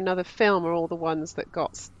on for another film are all the ones that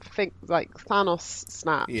got like Thanos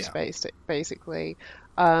snapped, Yeah. basically.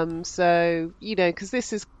 So because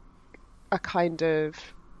this is a kind of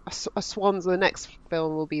a swans. The next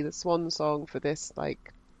film will be the swan song for this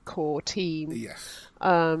like core team. Yes.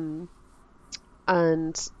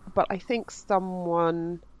 But I think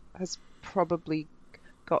someone has probably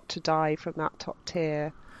got to die from that top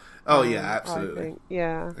tier. Oh yeah, I absolutely. think,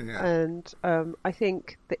 yeah. Yeah. And I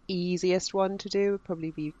think the easiest one to do would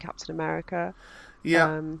probably be Captain America.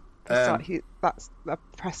 Yeah. 'Cause that's a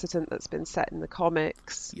precedent that's been set in the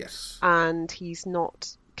comics, Yes. and he's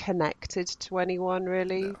not connected to anyone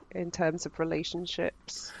really in terms of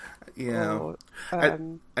relationships Yeah. or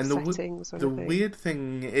And settings or the anything. weird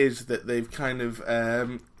thing is that they've kind of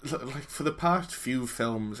like for the past few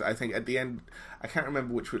films, I think at the end, I can't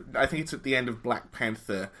remember which. I think it's at the end of Black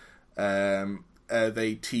Panther.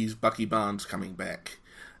 They tease Bucky Barnes coming back,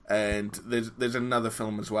 and there's another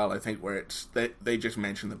film as well. I think where they just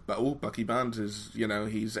mention that Bucky Barnes is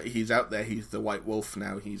he's out there. He's the White Wolf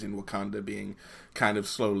now. He's in Wakanda, being kind of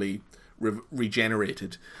slowly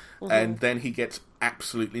regenerated. And then he gets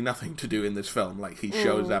absolutely nothing to do in this film. Like, he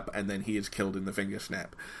shows up and then he is killed in the finger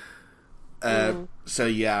snap. So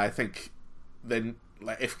yeah, I think then,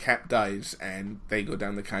 like, if Cap dies and they go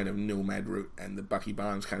down the kind of nomad route and the Bucky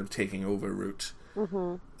Barnes kind of taking over route,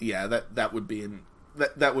 yeah, that would be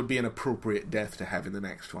an appropriate death to have in the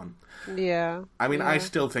next one. Yeah. I mean, yeah. I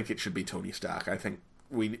still think it should be Tony Stark. I think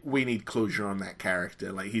we need closure on that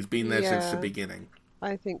character. Like, he's been there since the beginning.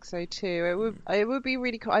 I think so too. It would be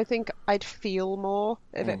really cool. I think I'd feel more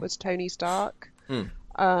if it was Tony Stark,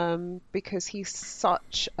 because he's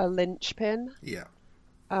such a linchpin, Yeah.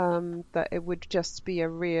 that it would just be a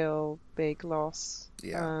real big loss,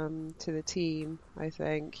 Yeah. to the team. I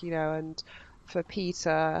think, and for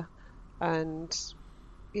Peter, and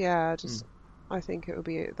yeah, just I think that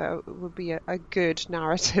would be a good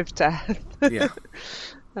narrative death. Yeah.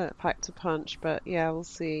 Packed a punch, but yeah, we'll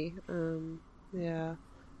see. Yeah.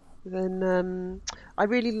 Then I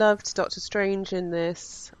really loved Doctor Strange in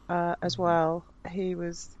this as well.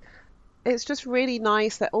 It's just really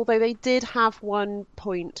nice that although they did have one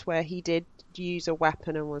point where he did use a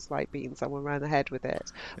weapon and was like beating someone around the head with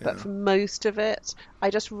it, but Yeah. for most of it, I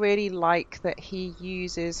just really like that he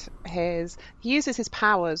uses his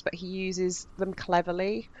powers, but he uses them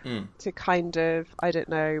cleverly to kind of, I don't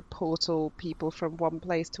know, portal people from one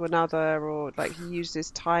place to another, or like he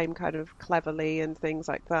uses time kind of cleverly and things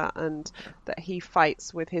like that, and that he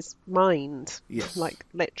fights with his mind, Yes. like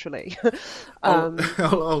literally.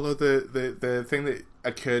 Although the thing that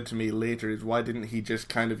occurred to me later is, why didn't he just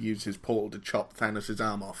kind of use his portal to chop Thanos'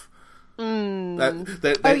 arm off?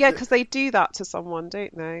 Oh yeah, because they do that to someone,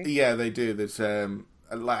 don't they? Yeah, they do. There's I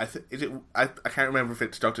can't remember if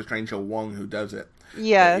it's Doctor Strange or Wong who does it.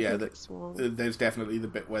 Yeah, But yeah. I think it's Wong. There's definitely the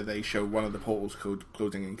bit where they show one of the portals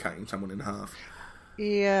closing and cutting someone in half.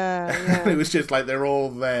 Yeah, It was just like they're all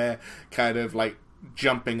there, kind of like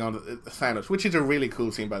jumping on Thanos, which is a really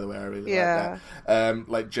cool scene, by the way. I really like that.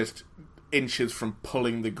 Like just inches from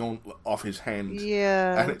pulling the gauntlet off his hand.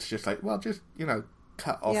 Yeah. And it's just like, well, just,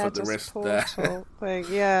 cut off at the wrist portal there. Thing.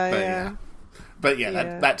 Yeah, But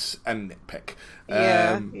yeah, that's a nitpick.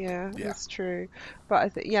 Yeah, that's true. But I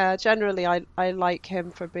think, generally I like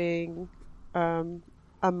him for being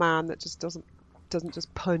a man that just doesn't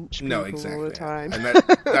just punch people all the time. And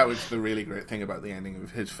that was the really great thing about the ending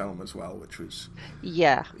of his film as well, which was...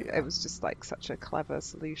 Yeah, it was just like such a clever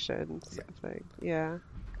solution sort of thing. Yeah.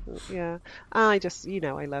 Yeah, I just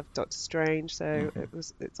I love Doctor Strange, so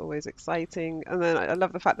it's always exciting. And then I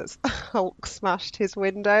love the fact that Hulk smashed his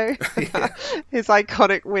window, his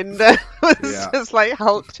iconic window. It's just like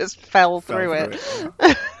Hulk just fell through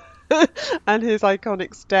it. And his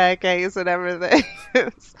iconic staircase and everything.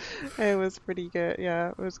 It was pretty good. Yeah,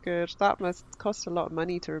 it was good. That must cost a lot of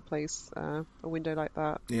money to replace a window like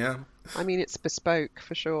that. Yeah. I mean, it's bespoke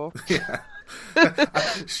for sure. Yeah.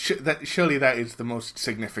 Surely that is the most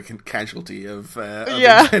significant casualty of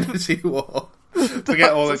Infinity War.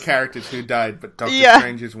 Forget all the characters who died, but Doctor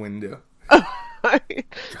Strange's window.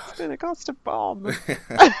 It's going to cost a bomb.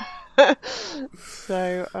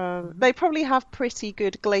 So they probably have pretty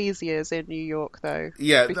good glaziers in New York, though.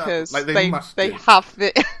 Yeah, because they have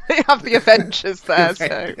the Avengers there.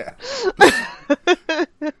 So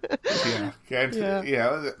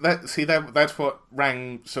that's what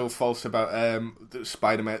rang so false about the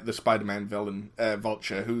Spider-Man villain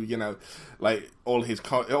Vulture, who like all his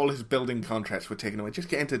building contracts were taken away. Just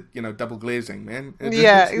get into double glazing, man.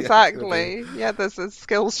 Yeah, exactly. Yeah, there's a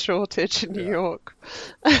skills shortage in New York.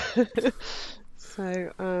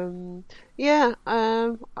 So I'm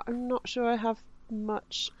not sure I have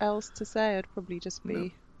much else to say. I'd probably just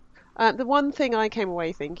be. The one thing I came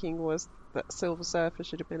away thinking was that Silver Surfer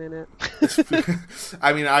should have been in it.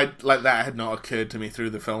 I mean, that had not occurred to me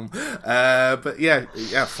through the film. But yeah,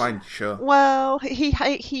 fine, sure. Well,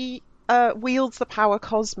 he wields the power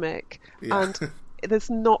cosmic, and there's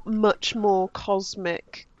not much more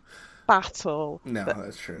cosmic battle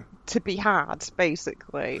that's true to be had,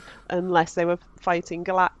 basically, unless they were fighting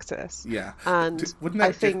Galactus. Yeah. And wouldn't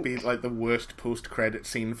that just be like the worst post-credit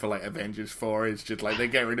scene for like Avengers 4? It's just like they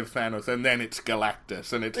get rid of Thanos and then it's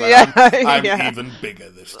Galactus and it's like I'm even bigger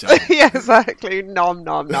this time. Yeah, exactly. Nom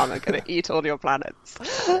nom nom, I'm gonna eat all your planets.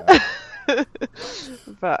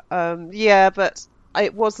 But but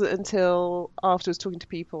it wasn't until after I was talking to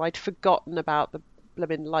people I'd forgotten about the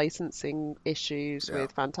blooming licensing issues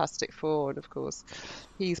with Fantastic Four, and of course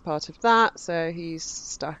he's part of that, so he's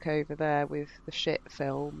stuck over there with the shit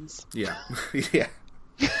films. Yeah.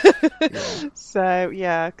 So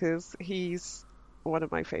because he's one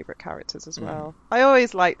of my favourite characters as well. I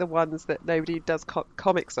always like the ones that nobody does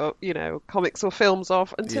comics or films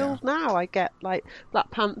of until now. I get like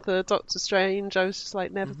Black Panther, Doctor Strange. I was just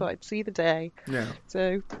like never thought I'd see the day. Yeah.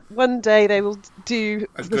 So one day they will do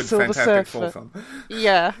a the good Silver Fantastic Surfer Four film.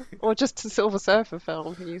 Yeah, or just the Silver Surfer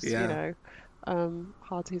film. He's had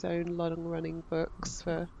his own long-running books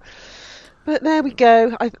for. But there we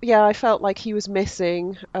go. I felt like he was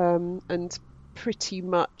missing, and pretty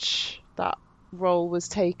much that role was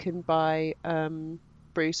taken by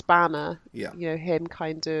Bruce Banner. Yeah. Him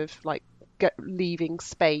kind of like leaving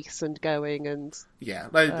space and going and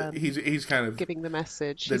he's kind of giving the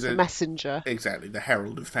message. He's a messenger. Exactly, the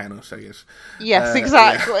herald of Thanos, I guess. Yes,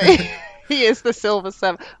 exactly. He is the Silver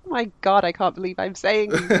Surfer. Oh my god, I can't believe I'm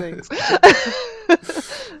saying these things.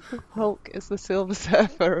 Hulk is the Silver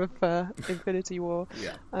Surfer of Infinity War.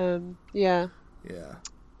 Yeah, Yeah, yeah.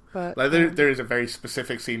 but Like there is a very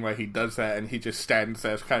specific scene where he does that, and he just stands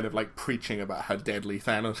there, kind of like preaching about how deadly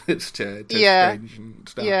Thanos is to yeah, Strange and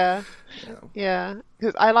stuff. yeah. Yeah. Yeah,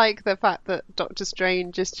 because I like the fact that Doctor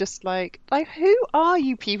Strange is just like, who are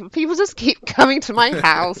you people? People just keep coming to my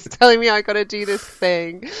house telling me I got to do this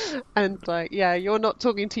thing, and like, yeah, you're not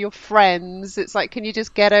talking to your friends. It's like, can you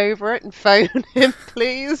just get over it and phone him,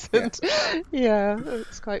 please? Yeah. And yeah,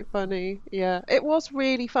 it's quite funny. Yeah, it was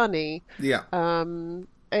really funny. Yeah.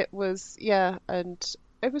 It was, yeah, and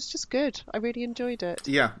it was just good. I really enjoyed it.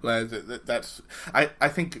 Yeah, that's. I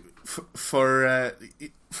think for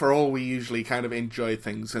all we usually kind of enjoy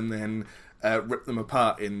things and then rip them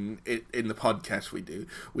apart in the podcast we do,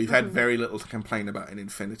 we've had very little to complain about in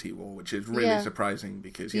Infinity War, which is really surprising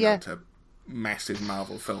because you know it's a massive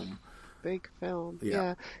Marvel film. Big film.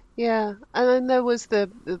 Yeah. Yeah. And then there was the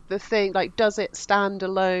thing like, does it stand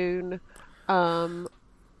alone?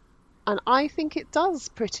 And I think it does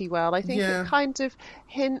pretty well. I think it kind of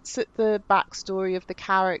hints at the backstory of the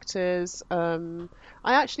characters. I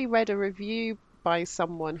actually read a review by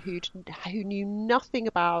someone who knew nothing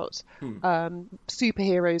about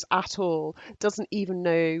superheroes at all, doesn't even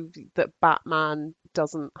know that Batman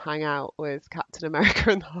doesn't hang out with Captain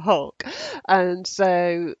America and the Hulk. And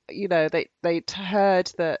so, you know, they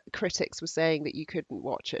heard that critics were saying that you couldn't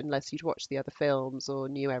watch it unless you'd watched the other films or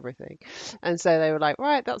knew everything. And so they were like,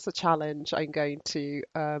 right, that's a challenge. I'm going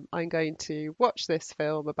to watch this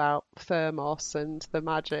film about Thermos and the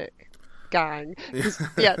magic gang, because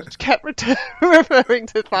kept referring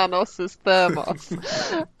to Thanos as Thermos.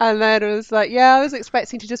 And then it was like, I was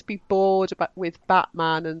expecting to just be bored with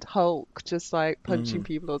Batman and Hulk just like punching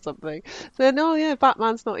people or something. So no,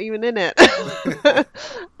 Batman's not even in it.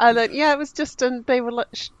 And then it was just, and they were like,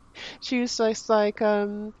 she was just like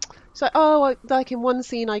so, like in one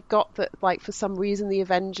scene I got that like for some reason the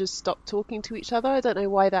Avengers stopped talking to each other. I don't know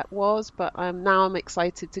why that was, but now I'm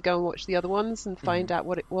excited to go and watch the other ones and find out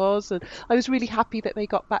what it was. And I was really happy that they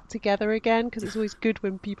got back together again, because it's always good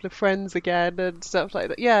when people are friends again and stuff like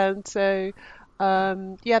that. Yeah, and so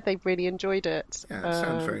they really enjoyed it. Yeah, it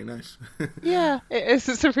sounds very nice. Yeah, it is.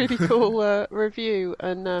 It's a really cool review,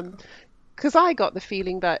 and because I got the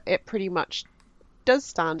feeling that it pretty much does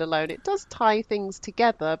stand alone. It does tie things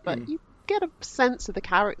together, but you get a sense of the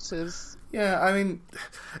characters. Yeah, I mean,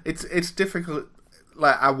 it's difficult.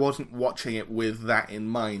 Like, I wasn't watching it with that in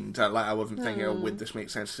mind. Like, I wasn't thinking, would this make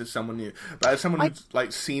sense to someone new? But as someone who's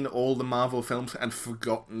like seen all the Marvel films and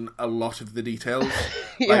forgotten a lot of the details,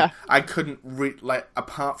 like, I couldn't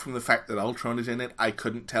apart from the fact that Ultron is in it, I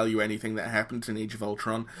couldn't tell you anything that happens in Age of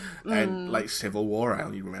Ultron, and like Civil War, I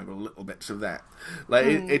only remember little bits of that. Like,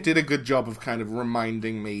 it did a good job of kind of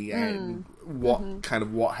reminding me and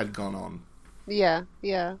what had gone on. Yeah,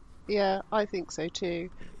 I think so too.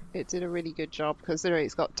 It did a really good job, because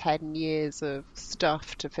it's got 10 years of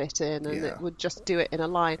stuff to fit in, and it would just do it in a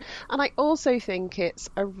line. And I also think it's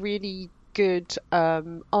a really good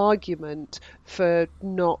argument for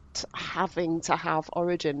not having to have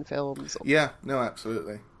origin films. Yeah, no,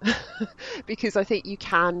 absolutely. Because I think you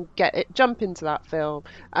can jump into that film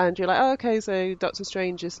and you're like, oh, okay, so Doctor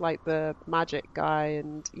Strange is like the magic guy,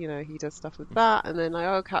 and you know, he does stuff with that, and then like,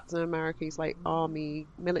 oh, Captain America, he's like army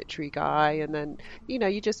military guy, and then you know,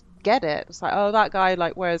 you just get it. It's like, oh, that guy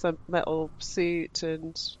like wears a metal suit,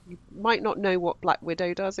 and you might not know what Black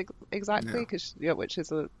Widow does exactly, because which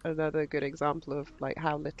is another good example of like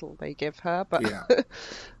how little they give her, but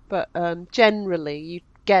but generally you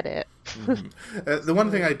get it. The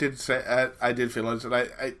one thing I did say, I did feel is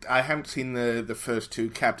that I haven't seen the first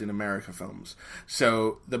two Captain America films,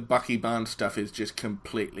 so the Bucky Barnes stuff is just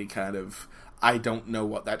completely kind of, I don't know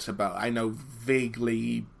what that's about. I know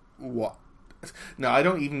vaguely what. No, I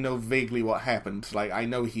don't even know vaguely what happened. Like, I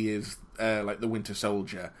know he is like the Winter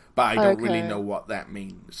Soldier, but I don't really know what that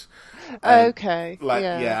means. Okay.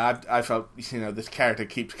 I felt, you know, this character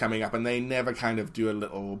keeps coming up, and they never kind of do a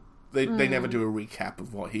little. They never do a recap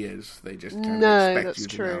of what he is. They just kind of expect you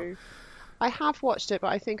to know. I have watched it, but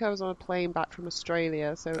I think I was on a plane back from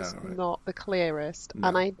Australia, so it's not the clearest. No.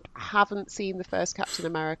 And I haven't seen the first Captain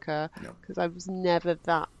America, because I was never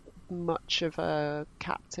that much of a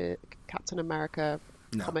Captain America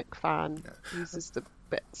comic fan. He's just a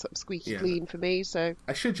bit sort of squeaky clean for me. So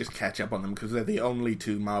I should just catch up on them, because they're the only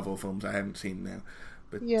two Marvel films I haven't seen now.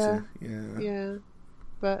 But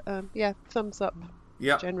but thumbs up.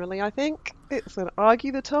 Yeah. Generally, I think it's an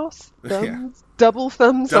argue the toss. Double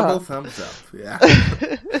thumbs up. Double thumbs up. Yeah.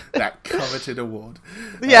 That coveted award.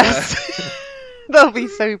 Yes. They'll be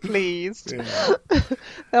so pleased. Yeah.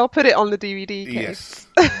 They'll put it on the DVD Yes.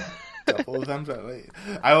 case. Couple of thumbs up.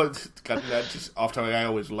 I always I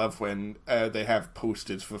always love when they have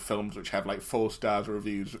posters for films which have like 4 stars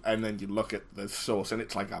reviews, and then you look at the source and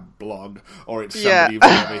it's like a blog, or it's somebody you've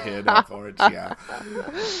never heard of, or it's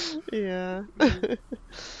Yeah.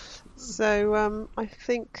 So I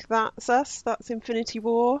think that's us. That's Infinity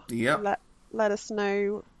War. Yep. Let us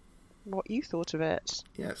know what you thought of it.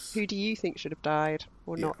 Yes. Who do you think should have died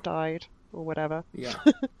or not died or whatever? Yeah.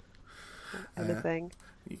 Anything.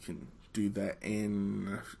 You can do that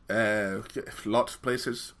in lots of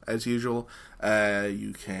places, as usual.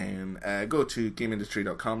 You can go to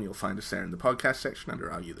GameIndustry.com. You'll find us there in the podcast section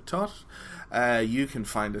under Argue the Toss. You can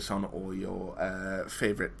find us on all your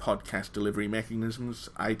favourite podcast delivery mechanisms,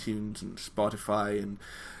 iTunes and Spotify, and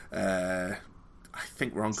I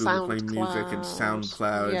think we're on Google Play Music and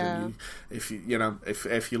SoundCloud. Yeah. And if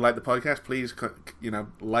you like the podcast, please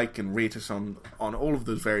like and rate us on all of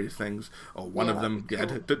those various things, or one of them.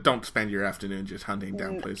 Cool. Don't spend your afternoon just hunting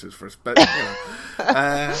down places for us. But you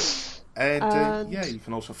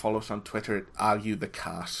can also follow us on Twitter at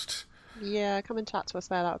ArgueTheCast. Yeah, come and chat to us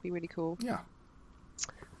there. That would be really cool. Yeah.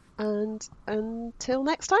 And until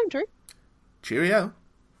next time, Drew. Cheerio.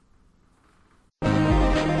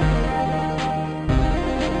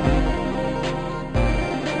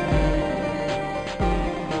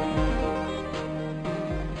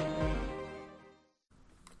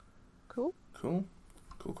 Cool.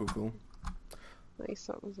 Cool. Nice,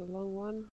 that was a long one.